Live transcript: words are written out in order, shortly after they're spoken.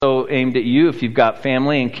aimed at you. If you've got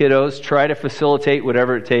family and kiddos, try to facilitate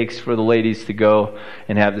whatever it takes for the ladies to go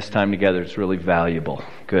and have this time together. It's really valuable.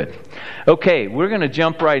 Good. Okay, we're going to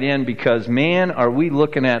jump right in because, man, are we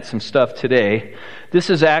looking at some stuff today. This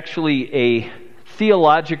is actually a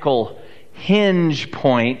theological hinge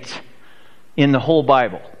point in the whole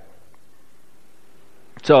Bible.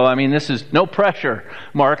 So, I mean, this is no pressure,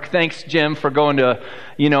 Mark. Thanks, Jim, for going to,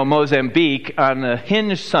 Mozambique on the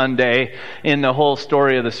hinge Sunday in the whole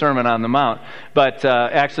story of the Sermon on the Mount. But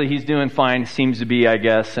actually, he's doing fine, seems to be, I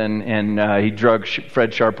guess, and he drug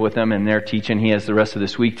Fred Sharp with him, and they're teaching. He has the rest of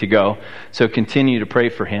this week to go, so continue to pray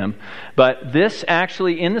for him. But this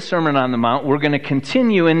actually, in the Sermon on the Mount, we're going to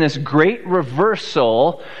continue in this great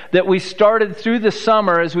reversal that we started through the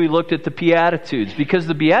summer as we looked at the Beatitudes, because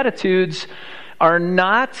the Beatitudes are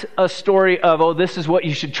not a story of, this is what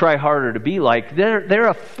you should try harder to be like. They're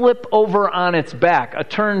a flip over on its back, a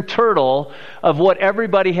turned turtle of what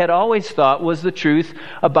everybody had always thought was the truth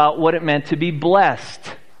about what it meant to be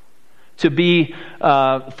blessed, to be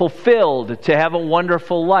fulfilled, to have a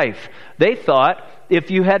wonderful life. They thought if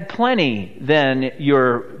you had plenty, then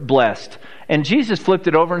you're blessed. And Jesus flipped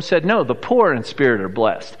it over and said, no, the poor in spirit are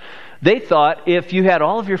blessed. They thought if you had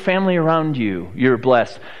all of your family around you, you're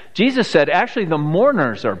blessed. Jesus said, actually, the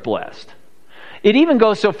mourners are blessed. It even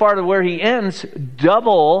goes so far to where he ends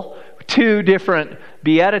two different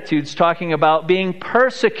Beatitudes talking about being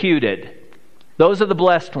persecuted. Those are the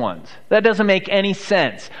blessed ones. That doesn't make any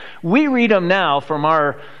sense. We read them now from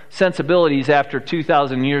our sensibilities after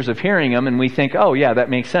 2,000 years of hearing them, and we think, oh yeah, that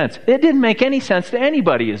makes sense. It didn't make any sense to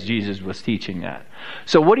anybody as Jesus was teaching that.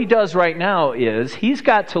 So what he does right now is he's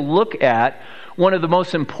got to look at one of the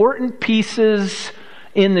most important pieces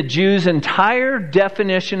in the Jews' entire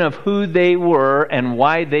definition of who they were and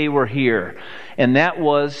why they were here. And that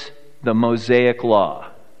was the Mosaic Law.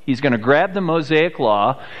 He's going to grab the Mosaic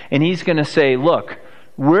Law and he's going to say, look,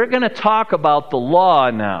 we're going to talk about the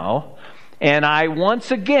law now, and I'm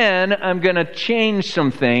going to change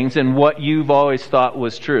some things in what you've always thought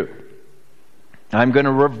was true. I'm going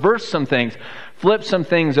to reverse some things, flip some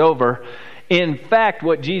things over. In fact,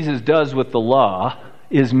 what Jesus does with the law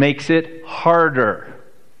is makes it harder.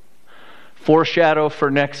 Foreshadow for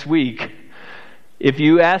next week. If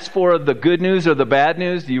you ask for the good news or the bad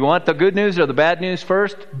news, do you want the good news or the bad news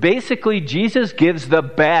first? Basically, Jesus gives the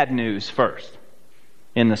bad news first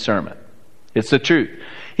in the sermon. It's the truth.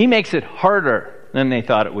 He makes it harder than they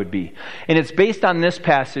thought it would be. And it's based on this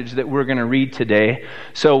passage that we're going to read today.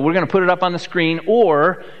 So we're going to put it up on the screen,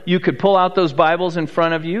 or you could pull out those Bibles in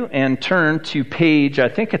front of you and turn to page, I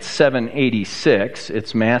think it's 786.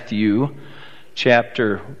 It's Matthew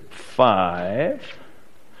chapter 5.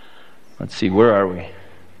 Let's see, where are we?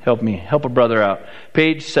 Help a brother out.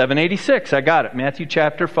 Page 786, I got it. Matthew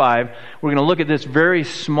chapter 5. We're going to look at this very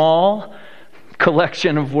small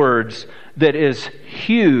collection of words that is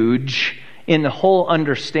huge in the whole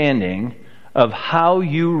understanding of how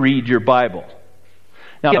you read your Bible.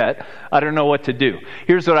 Now, I don't know what to do.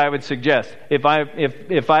 Here's what I would suggest. If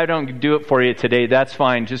I don't do it for you today, that's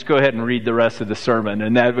fine. Just go ahead and read the rest of the sermon,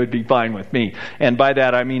 and that would be fine with me. And by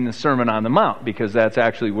that, I mean the Sermon on the Mount, because that's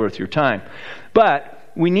actually worth your time.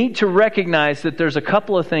 But we need to recognize that there's a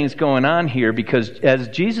couple of things going on here, because as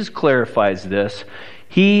Jesus clarifies this,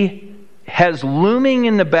 he has looming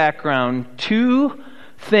in the background two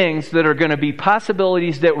things that are going to be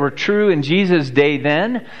possibilities that were true in Jesus' day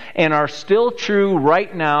then and are still true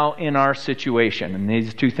right now in our situation. And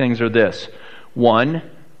these two things are this. One,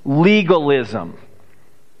 legalism.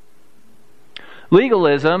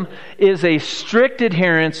 Legalism is a strict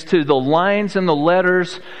adherence to the lines and the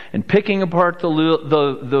letters and picking apart the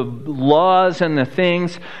laws and the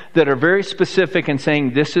things that are very specific and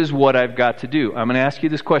saying, this is what I've got to do. I'm going to ask you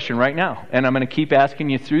this question right now, and I'm going to keep asking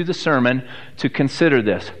you through the sermon to consider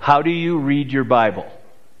this. How do you read your Bible?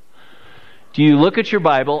 Do you look at your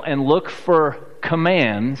Bible and look for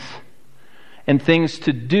commands and things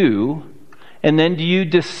to do, and then do you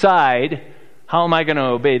decide, how am I going to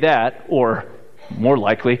obey that? Or more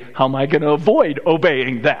likely, how am I going to avoid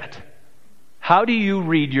obeying that? How do you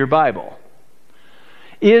read your Bible?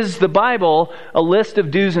 Is the Bible a list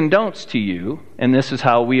of do's and don'ts to you? And this is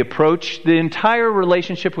how we approach the entire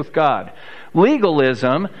relationship with God.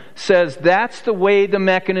 Legalism says that's the way the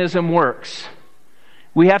mechanism works.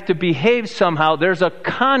 We have to behave somehow. There's a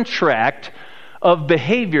contract of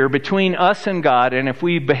behavior between us and God, and if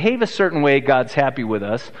we behave a certain way, God's happy with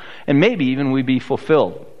us, and maybe even we be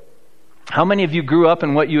fulfilled. How many of you grew up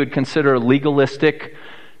in what you would consider a legalistic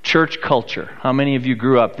church culture? How many of you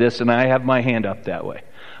grew up this? And I have my hand up that way.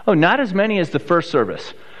 Oh, not as many as the first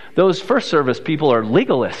service. those first service people are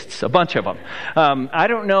legalists, a bunch of them. I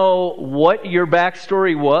don't know what your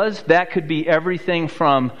backstory was. That could be everything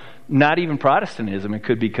from not even Protestantism. It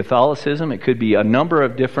could be Catholicism. It could be a number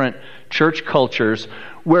of different church cultures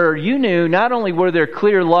where you knew not only were there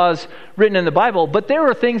clear laws written in the Bible, but there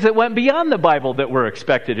were things that went beyond the Bible that were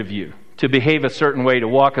expected of you. To behave a certain way, to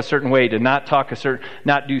walk a certain way, to not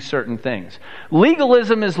not do certain things.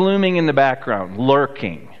 Legalism is looming in the background,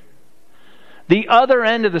 lurking. The other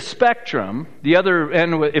end of the spectrum, the other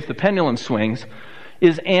end, if the pendulum swings,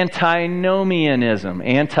 is antinomianism.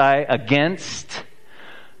 Against.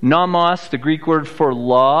 Nomos, the Greek word for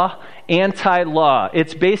law. Anti-law.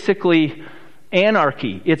 It's basically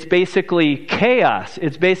anarchy. It's basically chaos.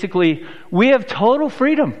 It's basically, we have total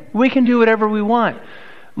freedom. We can do whatever we want.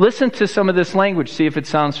 Listen to some of this language. See if it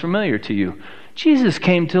sounds familiar to you. Jesus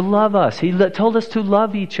came to love us. He told us to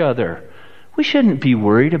love each other. We shouldn't be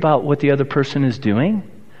worried about what the other person is doing.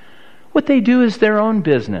 What they do is their own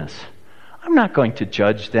business. I'm not going to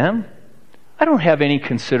judge them. I don't have any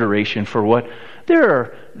consideration for what... There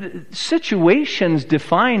are situations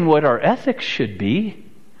define what our ethics should be.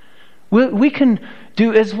 We can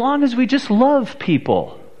do as long as we just love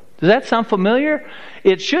people. Does that sound familiar?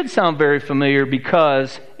 It should sound very familiar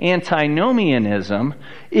because antinomianism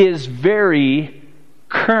is very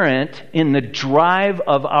current in the drive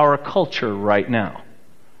of our culture right now.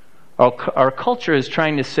 Our culture is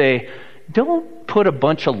trying to say, don't put a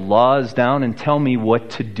bunch of laws down and tell me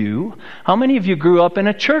what to do. How many of you grew up in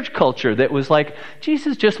a church culture that was like,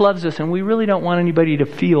 Jesus just loves us and we really don't want anybody to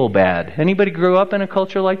feel bad? Anybody grew up in a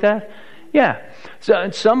culture like that? Yeah.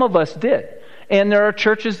 So some of us did. And there are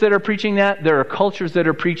churches that are preaching that. There are cultures that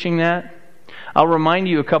are preaching that. I'll remind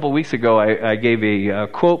you, a couple weeks ago, I gave a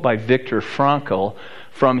quote by Viktor Frankl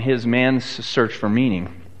from his Man's Search for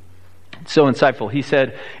Meaning. So insightful. He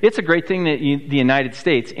said, it's a great thing that the United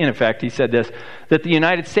States, in effect, he said this, that the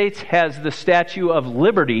United States has the Statue of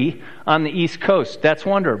Liberty on the East Coast. That's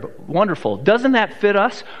wonderful. Doesn't that fit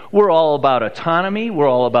us? We're all about autonomy. We're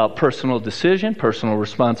all about personal decision, personal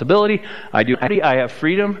responsibility. I have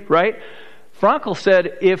freedom, right? Frankl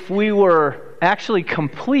said, if we were actually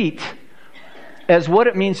complete as what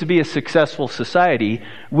it means to be a successful society,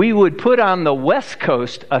 we would put on the West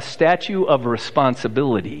Coast a statue of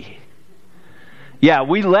responsibility. Yeah,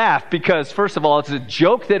 we laugh because, first of all, it's a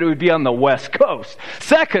joke that it would be on the West Coast.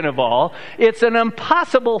 Second of all, it's an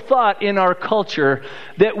impossible thought in our culture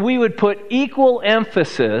that we would put equal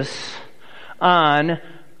emphasis on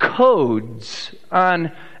codes,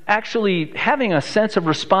 on actually having a sense of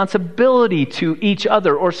responsibility to each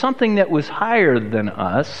other or something that was higher than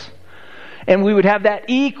us. And we would have that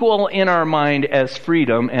equal in our mind as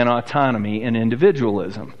freedom and autonomy and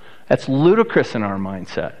individualism. That's ludicrous in our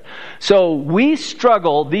mindset. So we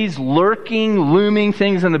struggle, these lurking, looming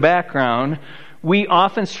things in the background, we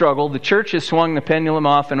often struggle. The church has swung the pendulum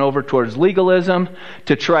off and over towards legalism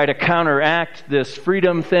to try to counteract this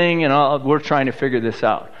freedom thing, and all. We're trying to figure this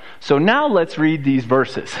out. So now let's read these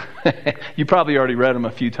verses. You probably already read them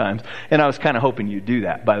a few times, and I was kind of hoping you'd do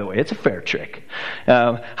that, by the way. It's a fair trick.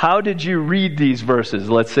 How did you read these verses?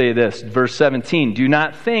 Let's say this, verse 17. Do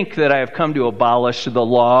not think that I have come to abolish the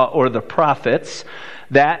law or the prophets.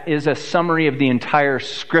 That is a summary of the entire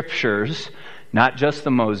Scriptures, not just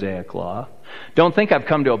the Mosaic Law. Don't think I've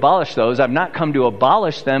come to abolish those. I've not come to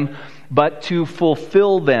abolish them, but to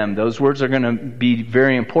fulfill them. Those words are going to be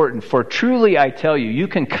very important. For truly I tell you, you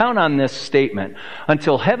can count on this statement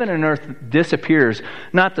until heaven and earth disappears.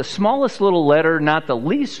 Not the smallest little letter, not the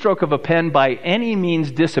least stroke of a pen by any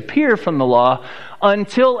means disappear from the law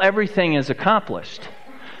until everything is accomplished.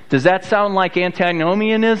 Does that sound like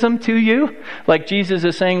antinomianism to you? Like Jesus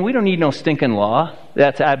is saying, we don't need no stinking law.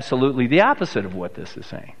 That's absolutely the opposite of what this is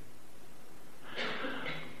saying.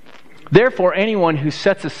 Therefore, anyone who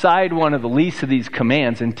sets aside one of the least of these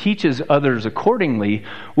commands and teaches others accordingly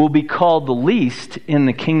will be called the least in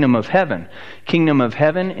the kingdom of heaven. Kingdom of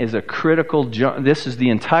heaven is a critical... This is the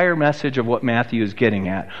entire message of what Matthew is getting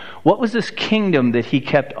at. What was this kingdom that he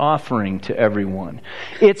kept offering to everyone?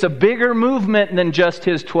 It's a bigger movement than just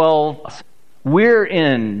his 12. We're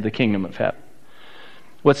in the kingdom of heaven.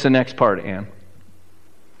 What's the next part, Ann?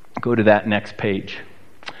 Go to that next page.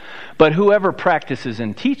 But whoever practices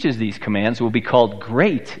and teaches these commands will be called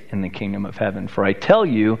great in the kingdom of heaven. For I tell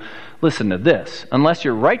you, listen to this, unless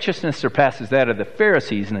your righteousness surpasses that of the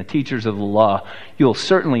Pharisees and the teachers of the law, you'll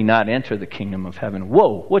certainly not enter the kingdom of heaven.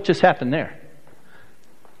 Whoa, what just happened there?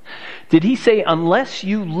 Did he say, unless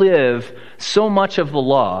you live so much of the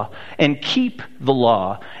law and keep the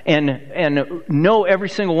law and know every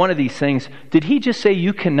single one of these things, did he just say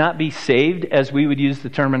you cannot be saved, as we would use the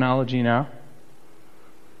terminology now?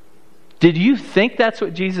 Did you think that's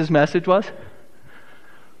what Jesus' message was?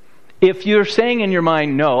 If you're saying in your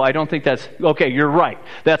mind, no, I don't think that's, okay, you're right.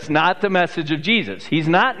 That's not the message of Jesus. He's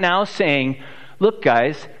not now saying, look,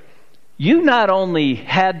 guys, you not only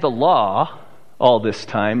had the law all this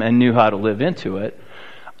time and knew how to live into it,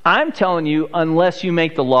 I'm telling you, unless you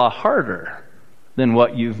make the law harder than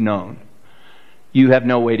what you've known, you have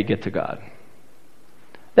no way to get to God.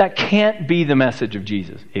 That can't be the message of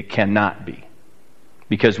Jesus. It cannot be.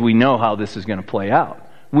 Because we know how this is going to play out.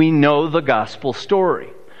 We know the gospel story.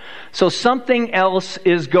 So something else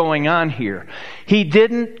is going on here. He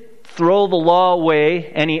didn't throw the law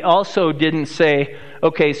away, and he also didn't say,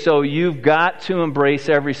 okay, so you've got to embrace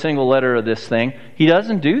every single letter of this thing. He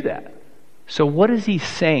doesn't do that. So what is he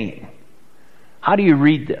saying? How do you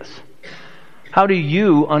read this? How do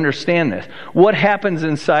you understand this? What happens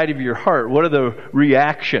inside of your heart? What are the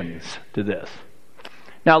reactions to this?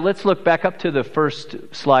 Now let's look back up to the first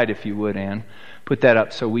slide, if you would, Ann. Put that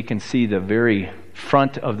up so we can see the very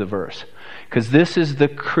front of the verse. Because this is the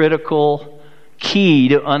critical key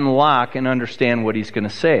to unlock and understand what he's going to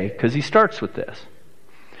say. Because he starts with this.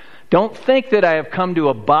 Don't think that I have come to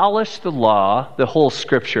abolish the law, the whole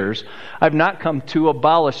scriptures. I've not come to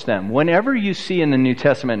abolish them. Whenever you see in the New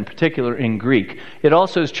Testament, in particular in Greek, it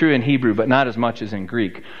also is true in Hebrew, but not as much as in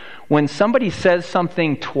Greek. When somebody says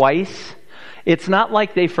something twice, it's not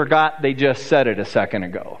like they forgot they just said it a second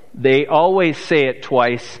ago. They always say it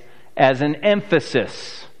twice as an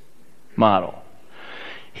emphasis model.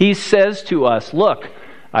 He says to us, look,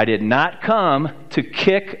 I did not come to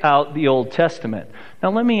kick out the Old Testament.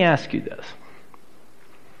 Now let me ask you this.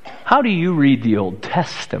 How do you read the Old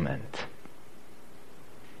Testament?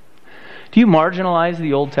 Do you marginalize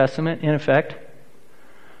the Old Testament in effect?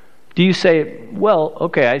 Do you say, well,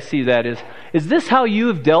 okay, I see that. Is this how you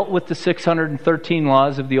have dealt with the 613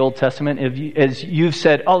 laws of the Old Testament? As you've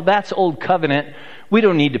said, oh, that's Old Covenant. We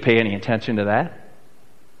don't need to pay any attention to that.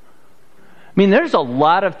 I mean, there's a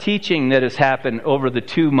lot of teaching that has happened over the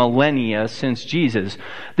 2 millennia since Jesus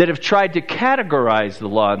that have tried to categorize the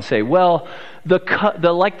law and say, well,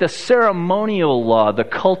 like the ceremonial law, the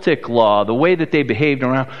cultic law, the way that they behaved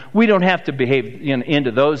around, we don't have to behave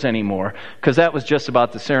into those anymore because that was just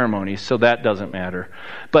about the ceremonies, so that doesn't matter.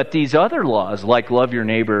 But these other laws, like love your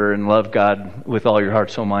neighbor and love God with all your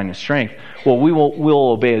heart, soul, mind, and strength, well,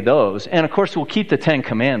 we'll obey those. And of course, we'll keep the 10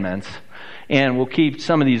 Commandments. And we'll keep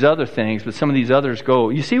some of these other things, but some of these others go.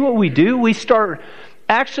 You see what we do? We start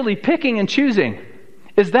actually picking and choosing.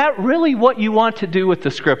 Is that really what you want to do with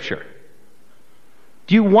the Scripture?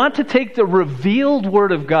 Do you want to take the revealed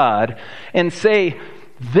Word of God and say,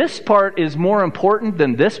 this part is more important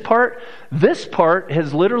than this part? This part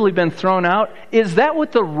has literally been thrown out. Is that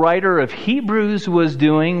what the writer of Hebrews was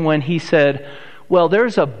doing when he said, well,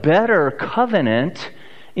 there's a better covenant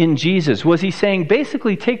in Jesus? Was he saying,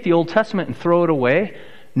 basically, take the Old Testament and throw it away?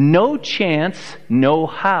 No chance, no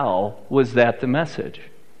how was that the message.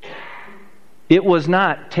 It was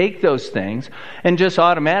not take those things and just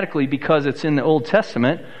automatically, because it's in the Old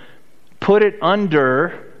Testament, put it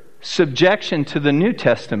under subjection to the New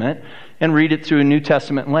Testament and read it through a New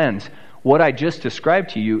Testament lens. What I just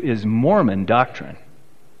described to you is Mormon doctrine.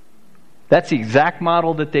 That's the exact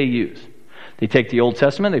model that they use. They take the Old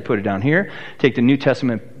Testament, they put it down here. Take the New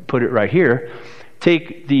Testament, put it right here.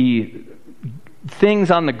 Take the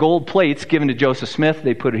things on the gold plates given to Joseph Smith,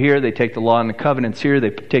 they put it here. They take the law and the covenants here.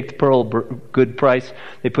 They take the pearl of good price,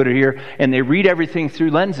 they put it here. And they read everything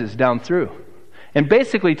through lenses down through. And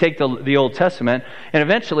basically take the Old Testament, and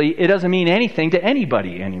eventually it doesn't mean anything to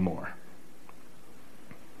anybody anymore.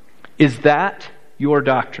 Is that your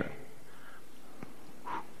doctrine?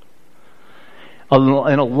 In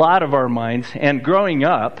a lot of our minds, and growing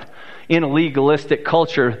up in a legalistic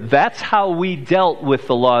culture, that's how we dealt with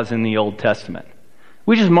the laws in the Old Testament.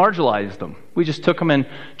 We just marginalized them. We just took them and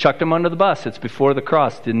chucked them under the bus. It's before the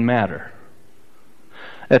cross, didn't matter.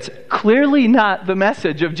 That's clearly not the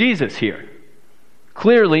message of Jesus here.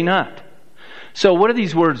 Clearly not. So what do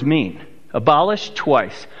these words mean? Abolish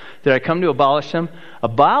twice. Did I come to abolish them?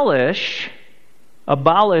 Abolish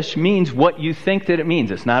means what you think that it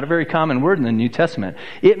means. It's not a very common word in the New Testament.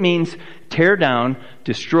 It means tear down,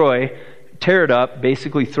 destroy, tear it up,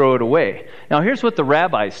 basically throw it away. Now here's what the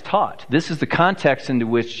rabbis taught. This is the context into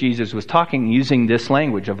which Jesus was talking using this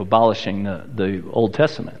language of abolishing the Old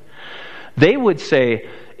Testament. They would say,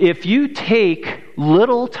 if you take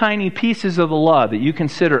little tiny pieces of the law that you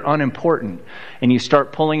consider unimportant and you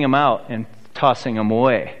start pulling them out and tossing them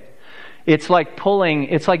away, it's like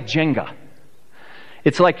Jenga.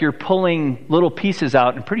 It's like you're pulling little pieces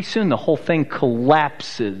out, and pretty soon the whole thing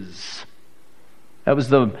collapses. That was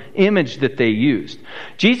the image that they used.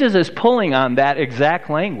 Jesus is pulling on that exact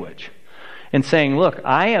language and saying, look,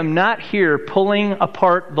 I am not here pulling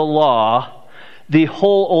apart the law, the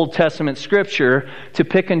whole Old Testament Scripture, to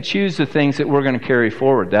pick and choose the things that we're going to carry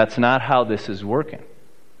forward. That's not how this is working.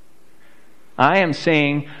 I am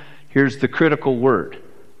saying, here's the critical word.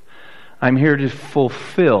 I'm here to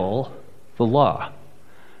fulfill the law.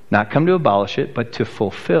 Not come to abolish it, but to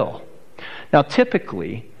fulfill. Now,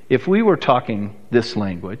 typically, if we were talking this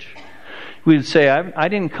language, we would say, I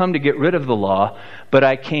didn't come to get rid of the law, but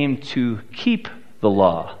I came to keep the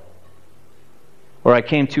law. Or I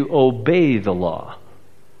came to obey the law.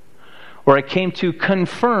 Or I came to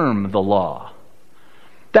confirm the law.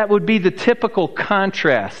 That would be the typical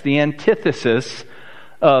contrast, the antithesis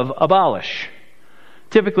of abolish.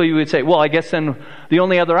 Typically you would say, well, I guess then the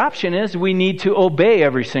only other option is we need to obey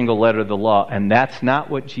every single letter of the law. And that's not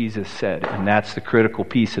what Jesus said. And that's the critical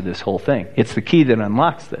piece of this whole thing. It's the key that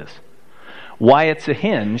unlocks this. Why it's a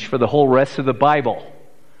hinge for the whole rest of the Bible.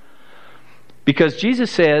 Because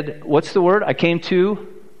Jesus said, what's the word? I came to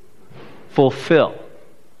fulfill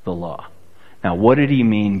the law. Now, what did he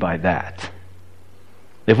mean by that?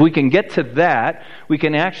 If we can get to that, we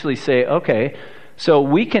can actually say, okay, so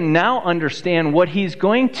we can now understand what he's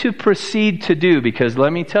going to proceed to do, because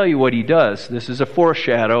let me tell you what he does. This is a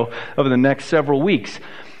foreshadow of the next several weeks.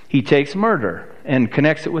 He takes murder and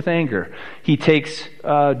connects it with anger. He takes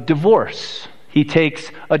divorce. He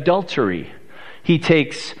takes adultery. He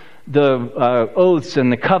takes the oaths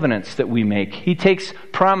and the covenants that we make. He takes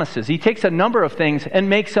promises. He takes a number of things and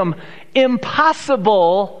makes them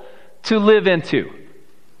impossible to live into.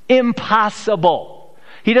 Impossible.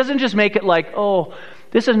 He doesn't just make it like, oh,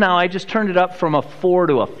 this is now, I just turned it up from a 4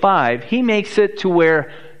 to a 5. He makes it to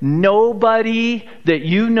where nobody that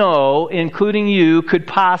you know, including you, could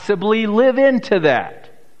possibly live into that.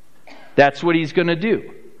 That's what he's going to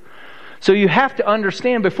do. So you have to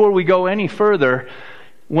understand before we go any further,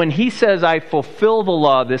 when he says, I fulfill the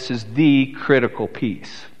law, this is the critical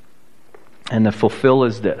piece. And the fulfill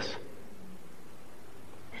is this.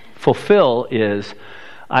 Fulfill is,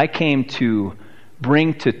 I came to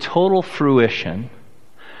bring to total fruition.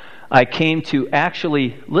 I came to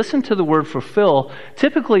actually listen to the word fulfill.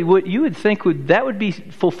 Typically, what you would think would be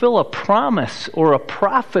fulfill a promise or a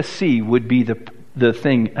prophecy would be the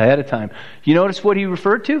thing ahead of time. You notice what he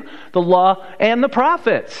referred to? The law and the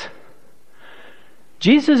prophets.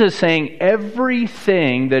 Jesus is saying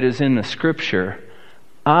everything that is in the Scripture,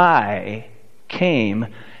 I came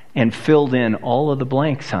and filled in all of the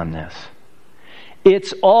blanks on this.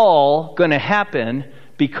 It's all going to happen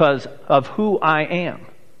because of who I am.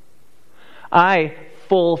 I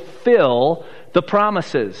fulfill the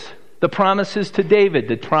promises to David,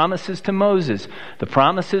 the promises to Moses, the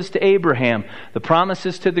promises to Abraham, the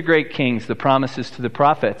promises to the great kings, the promises to the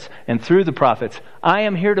prophets, and through the prophets. I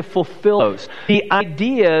am here to fulfill those. The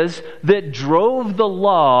ideas that drove the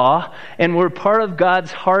law and were part of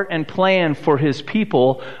God's heart and plan for his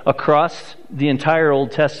people across the entire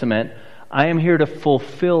Old Testament, I am here to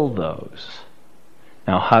fulfill those.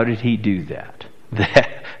 Now, how did he do that?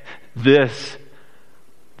 This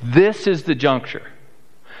is the juncture.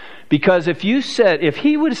 Because if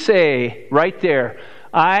he would say right there,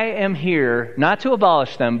 I am here not to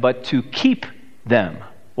abolish them, but to keep them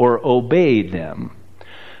or obey them,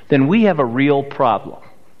 then we have a real problem.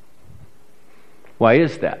 Why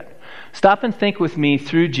is that? Stop and think with me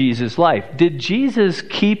through Jesus' life. Did Jesus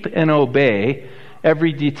keep and obey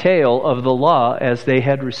every detail of the law as they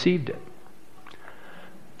had received it?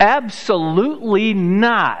 Absolutely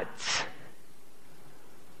not.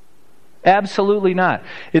 Absolutely not.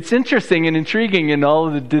 It's interesting and intriguing in all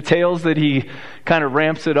of the details that he kind of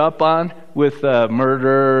ramps it up on with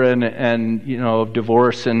murder and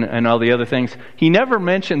divorce and all the other things. He never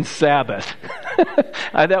mentions Sabbath.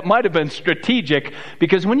 That might have been strategic,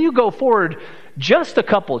 because when you go forward just a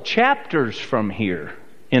couple chapters from here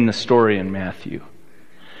in the story in Matthew,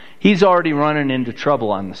 he's already running into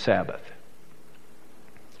trouble on the Sabbath.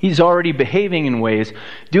 He's already behaving in ways,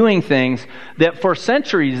 doing things that for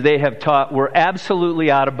centuries they have taught were absolutely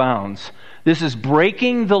out of bounds. This is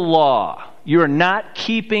breaking the law. You're not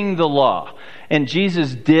keeping the law. And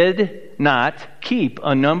Jesus did not keep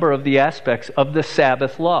a number of the aspects of the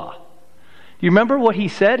Sabbath law. You remember what he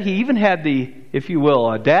said? He even had the, if you will,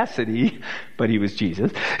 audacity, but he was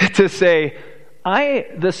Jesus, to say, I,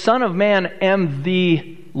 the Son of Man, am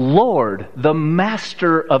the Lord, the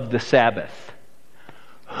Master of the Sabbath.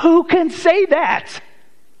 Who can say that?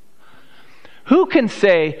 Who can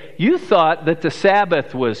say, you thought that the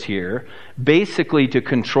Sabbath was here basically to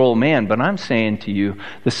control man, but I'm saying to you,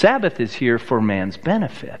 the Sabbath is here for man's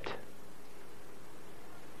benefit.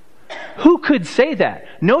 Who could say that?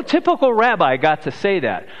 No typical rabbi got to say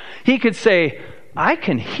that. He could say, I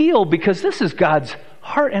can heal because this is God's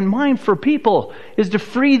heart and mind for people, is to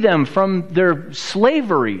free them from their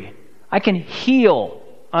slavery. I can heal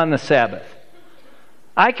on the Sabbath.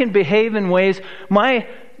 I can behave in ways,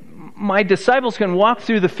 my disciples can walk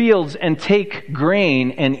through the fields and take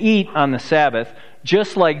grain and eat on the Sabbath,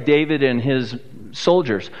 just like David and his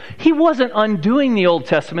soldiers. He wasn't undoing the Old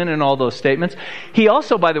Testament and all those statements. He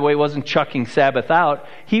also, by the way, wasn't chucking Sabbath out.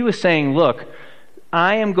 He was saying, look,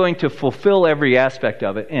 I am going to fulfill every aspect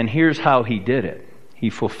of it, and here's how he did it. He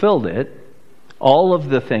fulfilled it, all of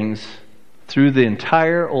the things, through the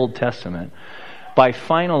entire Old Testament, by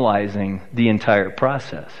finalizing the entire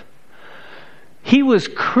process. He was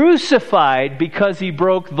crucified because he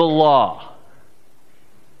broke the law.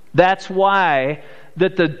 That's why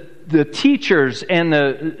that the teachers and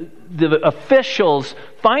the officials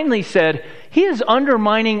finally said, he is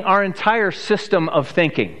undermining our entire system of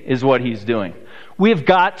thinking, is what he's doing. We've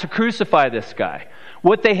got to crucify this guy.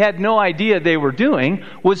 What they had no idea they were doing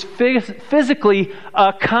was physically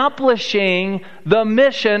accomplishing the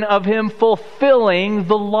mission of him fulfilling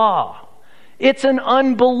the law. It's an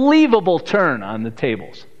unbelievable turn on the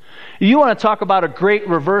tables. You want to talk about a great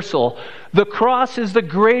reversal. The cross is the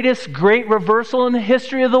greatest great reversal in the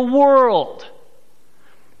history of the world.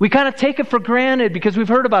 We kind of take it for granted because we've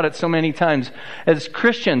heard about it so many times as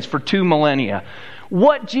Christians for 2 millennia.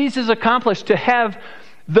 What Jesus accomplished to have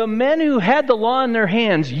the men who had the law in their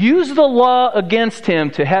hands use the law against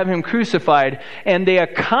him to have him crucified, and they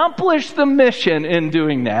accomplished the mission in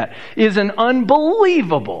doing that, is an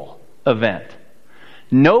unbelievable event.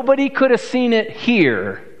 Nobody could have seen it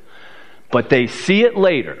here, but they see it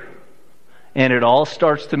later, and it all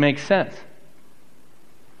starts to make sense.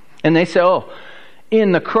 And they say, oh,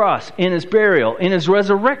 in the cross, in his burial, in his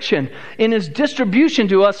resurrection, in his distribution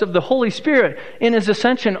to us of the Holy Spirit, in his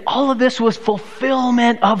ascension, all of this was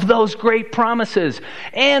fulfillment of those great promises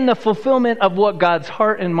and the fulfillment of what God's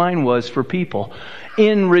heart and mind was for people.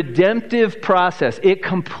 In redemptive process, it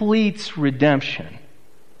completes redemption.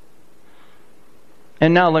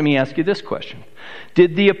 And now let me ask you this question.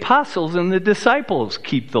 Did the apostles and the disciples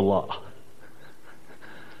keep the law?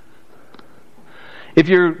 If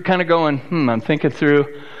you're kind of going, I'm thinking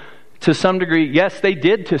through, to some degree, yes, they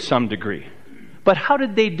did to some degree. But how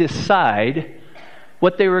did they decide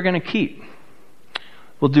what they were going to keep?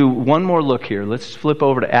 We'll do one more look here. Let's flip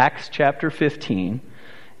over to Acts chapter 15.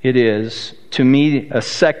 It is, to me, a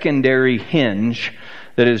secondary hinge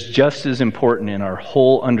that is just as important in our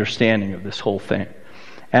whole understanding of this whole thing.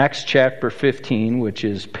 Acts chapter 15, which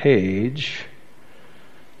is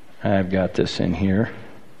I've got this in here,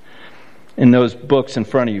 in those books in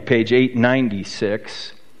front of you, page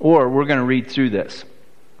 896, or we're going to read through this.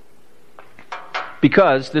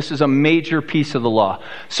 Because this is a major piece of the law.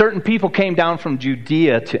 Certain people came down from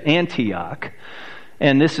Judea to Antioch,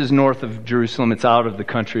 and this is north of Jerusalem. It's out of the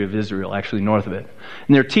country of Israel, actually north of it.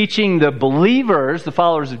 And they're teaching the believers, the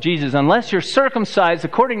followers of Jesus, unless you're circumcised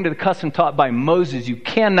according to the custom taught by Moses, you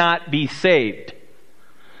cannot be saved.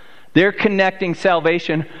 They're connecting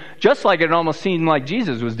salvation just like it almost seemed like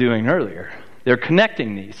Jesus was doing earlier. They're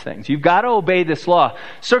connecting these things. You've got to obey this law.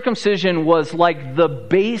 Circumcision was like the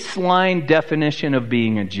baseline definition of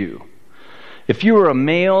being a Jew. If you were a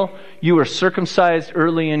male, you were circumcised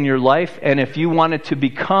early in your life, and if you wanted to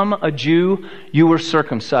become a Jew, you were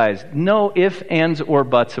circumcised. No ifs, ands, or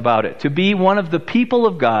buts about it. To be one of the people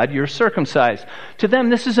of God, you're circumcised. To them,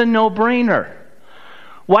 this is a no-brainer.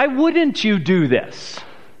 Why wouldn't you do this?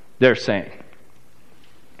 They're saying.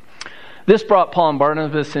 This brought Paul and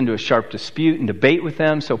Barnabas into a sharp dispute and debate with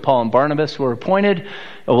them, so Paul and Barnabas were appointed,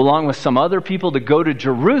 along with some other people, to go to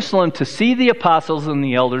Jerusalem to see the apostles and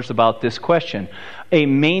the elders about this question, a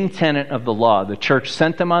main tenet of the law. The church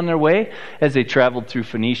sent them on their way as they traveled through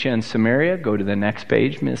Phoenicia and Samaria. Go to the next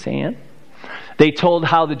page, Miss Ann. They told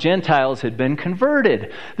how the Gentiles had been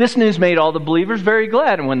converted. This news made all the believers very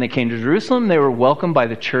glad, and when they came to Jerusalem, they were welcomed by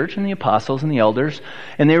the church and the apostles and the elders,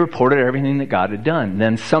 and they reported everything that God had done.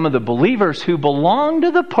 Then some of the believers who belonged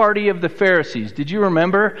to the party of the Pharisees, did you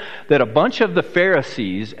remember that a bunch of the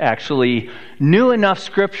Pharisees actually knew enough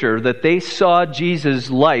Scripture that they saw Jesus'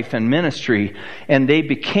 life and ministry, and they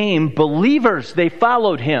became believers. They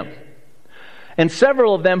followed him. And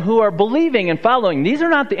several of them who are believing and following, these are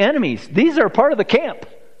not the enemies. These are part of the camp.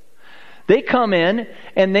 They come in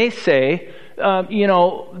and they say,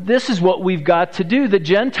 this is what we've got to do. The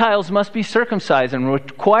Gentiles must be circumcised and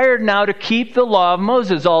required now to keep the law of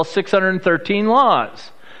Moses, all 613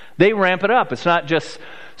 laws. They ramp it up. It's not just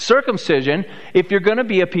circumcision. If you're going to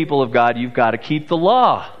be a people of God, you've got to keep the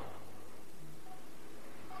law.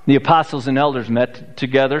 The apostles and elders met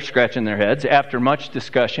together, scratching their heads. After much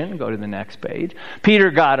discussion, go to the next page, Peter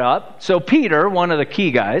got up. So Peter, one of the key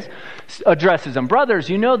guys, addresses them. Brothers,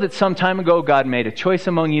 you know that some time ago God made a choice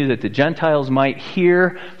among you that the Gentiles might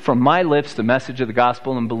hear from my lips the message of the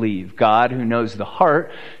gospel and believe. God, who knows the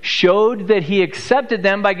heart, showed that he accepted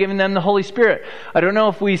them by giving them the Holy Spirit. I don't know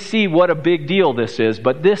if we see what a big deal this is,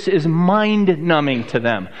 but this is mind-numbing to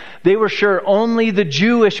them. They were sure only the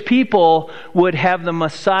Jewish people would have the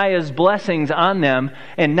Messiah's blessings on them,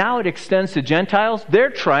 and now it extends to Gentiles. They're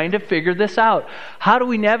trying to figure this out. How do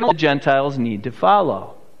we navigate what the Gentiles need to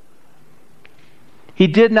follow? He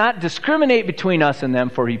did not discriminate between us and them,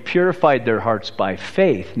 for he purified their hearts by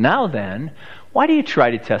faith. Now then, why do you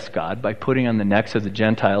try to test God by putting on the necks of the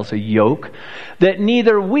Gentiles a yoke that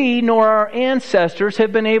neither we nor our ancestors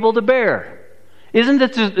have been able to bear? Isn't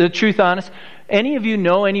the truth honest? Any of you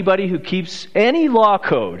know anybody who keeps any law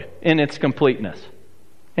code in its completeness?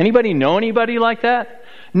 Anybody know anybody like that?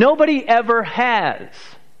 Nobody ever has.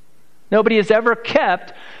 Nobody has ever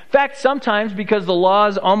kept. In fact, sometimes because the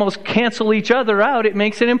laws almost cancel each other out, it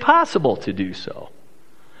makes it impossible to do so.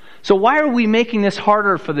 So why are we making this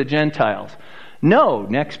harder for the Gentiles? No,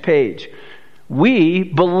 next page. We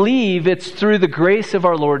believe it's through the grace of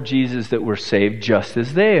our Lord Jesus that we're saved just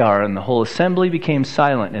as they are. And the whole assembly became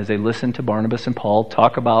silent as they listened to Barnabas and Paul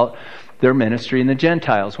talk about their ministry in the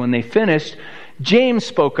Gentiles. When they finished, James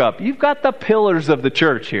spoke up. You've got the pillars of the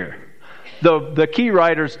church here. The key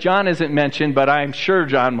writers, John isn't mentioned, but I'm sure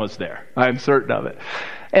John was there. I'm certain of it.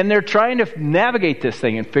 And they're trying to navigate this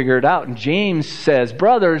thing and figure it out. And James says,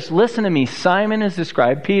 brothers, listen to me. Simon has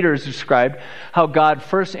described, Peter has described how God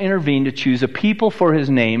first intervened to choose a people for his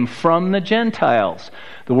name from the Gentiles.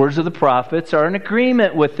 The words of the prophets are in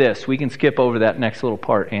agreement with this. We can skip over that next little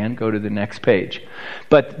part and go to the next page.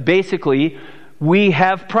 But basically, we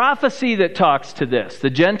have prophecy that talks to this. The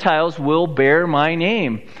Gentiles will bear my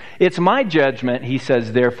name. It's my judgment, he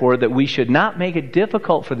says, therefore, that we should not make it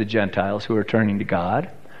difficult for the Gentiles who are turning to God.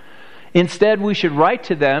 Instead, we should write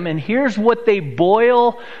to them, and here's what they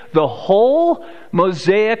boil the whole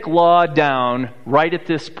Mosaic law down right at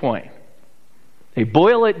this point. They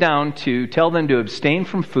boil it down to tell them to abstain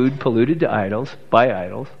from food polluted by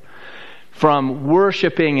idols, from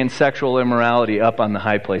worshiping and sexual immorality up on the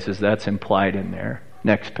high places. That's implied in there.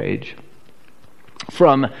 Next page.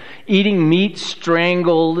 From eating meat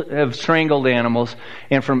strangled animals,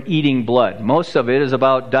 and from eating blood. Most of it is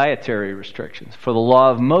about dietary restrictions. For the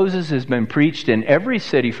law of Moses has been preached in every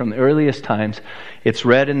city from the earliest times. It's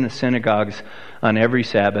read in the synagogues on every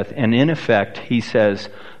Sabbath. And in effect, he says,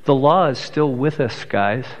 the law is still with us,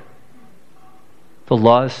 guys. The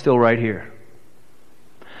law is still right here.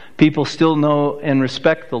 People still know and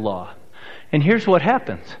respect the law. And here's what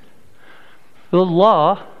happens. The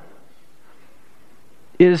law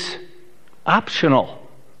is optional,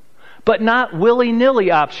 but not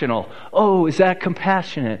willy-nilly optional. Oh, is that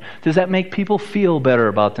compassionate? Does that make people feel better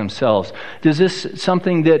about themselves? Does this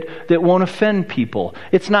something that won't offend people?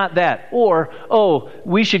 It's not that. Or, oh,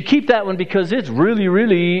 we should keep that one because it's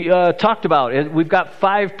really talked about. We've got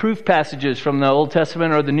 5 proof passages from the Old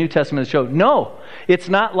Testament or the New Testament that show. No, it's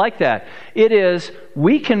not like that. It is,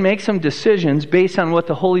 we can make some decisions based on what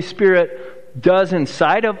the Holy Spirit does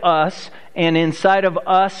inside of us and inside of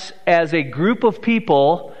us as a group of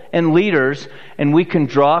people and leaders, and we can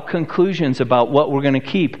draw conclusions about what we're going to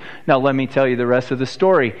keep. Now let me tell you the rest of the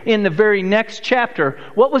story. In the very next chapter,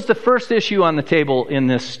 what was the first issue on the table in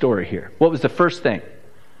this story here? What was the first thing?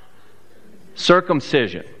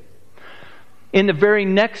 Circumcision. In the very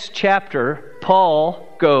next chapter, Paul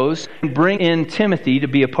goes and brings in Timothy to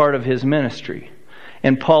be a part of his ministry.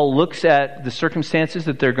 And Paul looks at the circumstances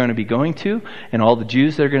that they're going to be going to and all the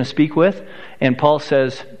Jews they're going to speak with. And Paul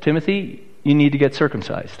says, Timothy, you need to get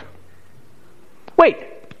circumcised. Wait,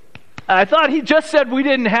 I thought he just said we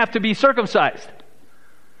didn't have to be circumcised.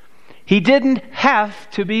 He didn't have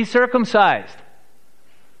to be circumcised.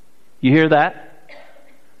 You hear that?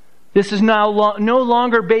 This is now no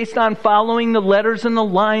longer based on following the letters and the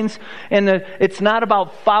lines. And it's not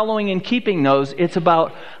about following and keeping those. It's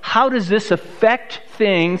about how does this affect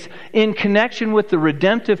things in connection with the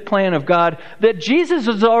redemptive plan of God that Jesus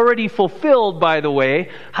has already fulfilled, by the way.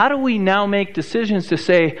 How do we now make decisions to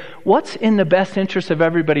say, what's in the best interest of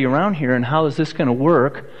everybody around here and how is this going to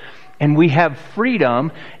work? And we have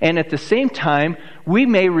freedom, and at the same time, we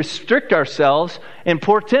may restrict ourselves, and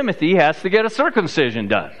poor Timothy has to get a circumcision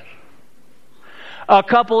done. A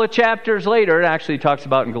couple of chapters later, it actually talks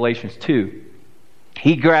about in Galatians 2.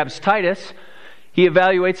 He grabs Titus. He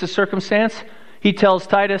evaluates the circumstance. He tells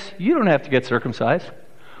Titus, you don't have to get circumcised.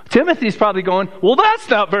 Timothy's probably going, well, that's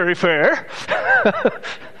not very fair.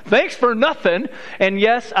 Thanks for nothing. And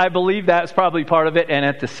yes, I believe that's probably part of it. And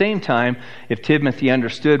at the same time, if Timothy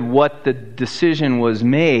understood what the decision was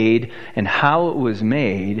made and how it was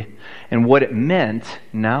made and what it meant,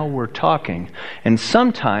 now we're talking. And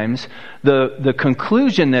sometimes the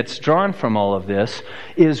conclusion that's drawn from all of this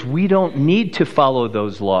is we don't need to follow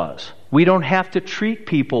those laws. We don't have to treat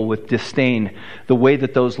people with disdain the way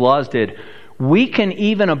that those laws did. We can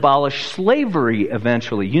even abolish slavery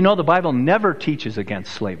eventually. You know, the Bible never teaches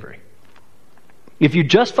against slavery. If you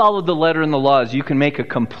just followed the letter and the laws, you can make a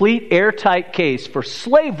complete airtight case for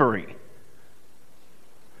slavery.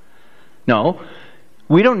 No,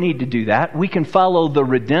 we don't need to do that. We can follow the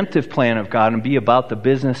redemptive plan of God and be about the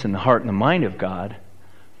business and the heart and the mind of God.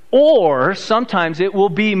 Or sometimes it will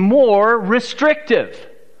be more restrictive.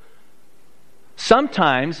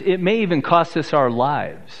 Sometimes it may even cost us our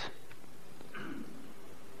lives.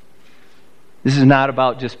 This is not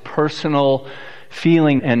about just personal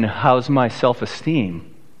feeling and how's my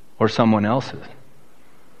self-esteem or someone else's.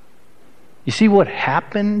 You see what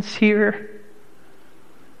happens here?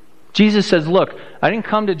 Jesus says, look, I didn't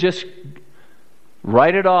come to just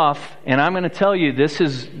write it off, and I'm going to tell you this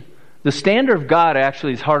is, the standard of God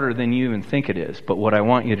actually is harder than you even think it is. But what I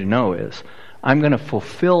want you to know is, I'm going to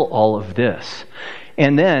fulfill all of this.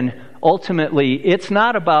 And then, ultimately, it's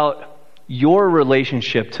not about your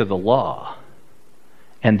relationship to the law,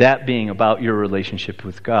 and that being about your relationship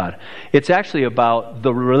with God. It's actually about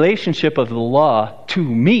the relationship of the law to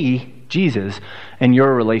me, Jesus, and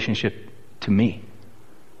your relationship to me.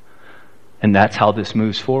 And that's how this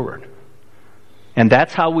moves forward. And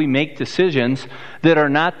that's how we make decisions that are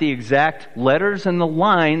not the exact letters and the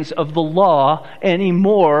lines of the law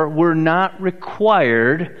anymore. We're not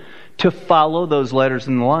required to follow those letters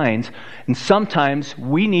and lines. And sometimes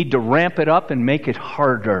we need to ramp it up and make it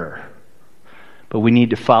harder. But we need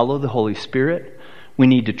to follow the Holy Spirit. We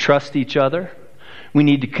need to trust each other. We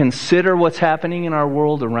need to consider what's happening in our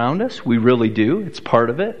world around us. We really do. It's part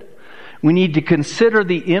of it. We need to consider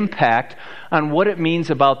the impact on what it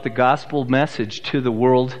means about the gospel message to the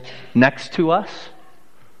world next to us.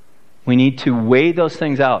 We need to weigh those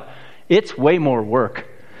things out. It's way more work.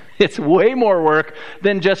 It's way more work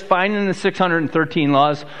than just finding the 613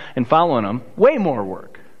 laws and following them. Way more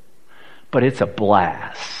work. But it's a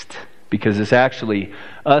blast because it's actually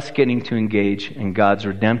us getting to engage in God's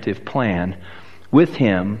redemptive plan with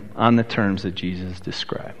Him on the terms that Jesus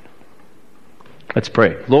described. Let's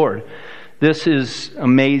pray. Lord, this is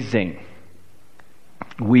amazing.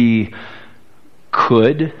 We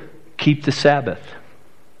could keep the Sabbath.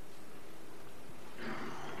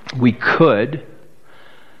 We could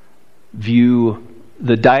view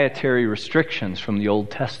the dietary restrictions from the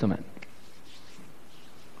Old Testament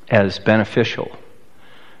as beneficial.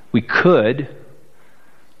 We could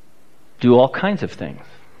do all kinds of things.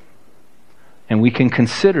 And we can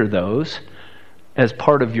consider those as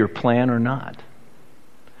part of your plan or not.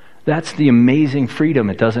 That's the amazing freedom.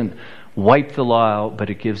 It doesn't wipe the law out,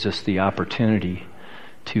 but it gives us the opportunity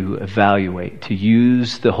to evaluate, to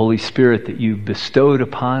use the Holy Spirit that you bestowed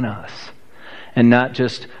upon us, and not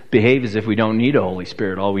just behave as if we don't need a Holy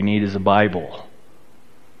Spirit. All we need is a Bible.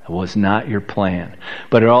 That was not your plan.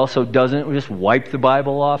 But it also doesn't just wipe the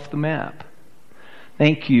Bible off the map.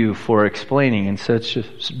 Thank you for explaining in such a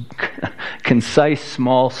concise,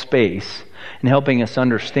 small space and helping us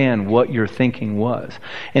understand what your thinking was.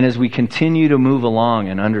 And as we continue to move along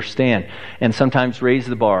and understand, and sometimes raise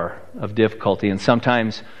the bar of difficulty, and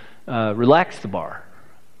sometimes relax the bar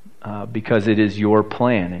because it is your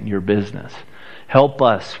plan and your business. Help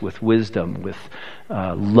us with wisdom, with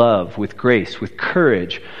love, with grace, with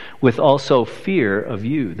courage, with also fear of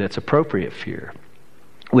you that's appropriate fear.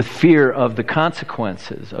 With fear of the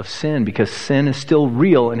consequences of sin, because sin is still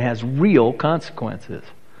real and has real consequences.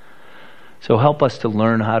 So help us to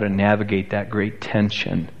learn how to navigate that great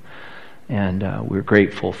tension. And we're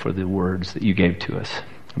grateful for the words that you gave to us.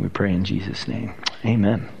 And we pray in Jesus' name.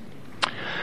 Amen.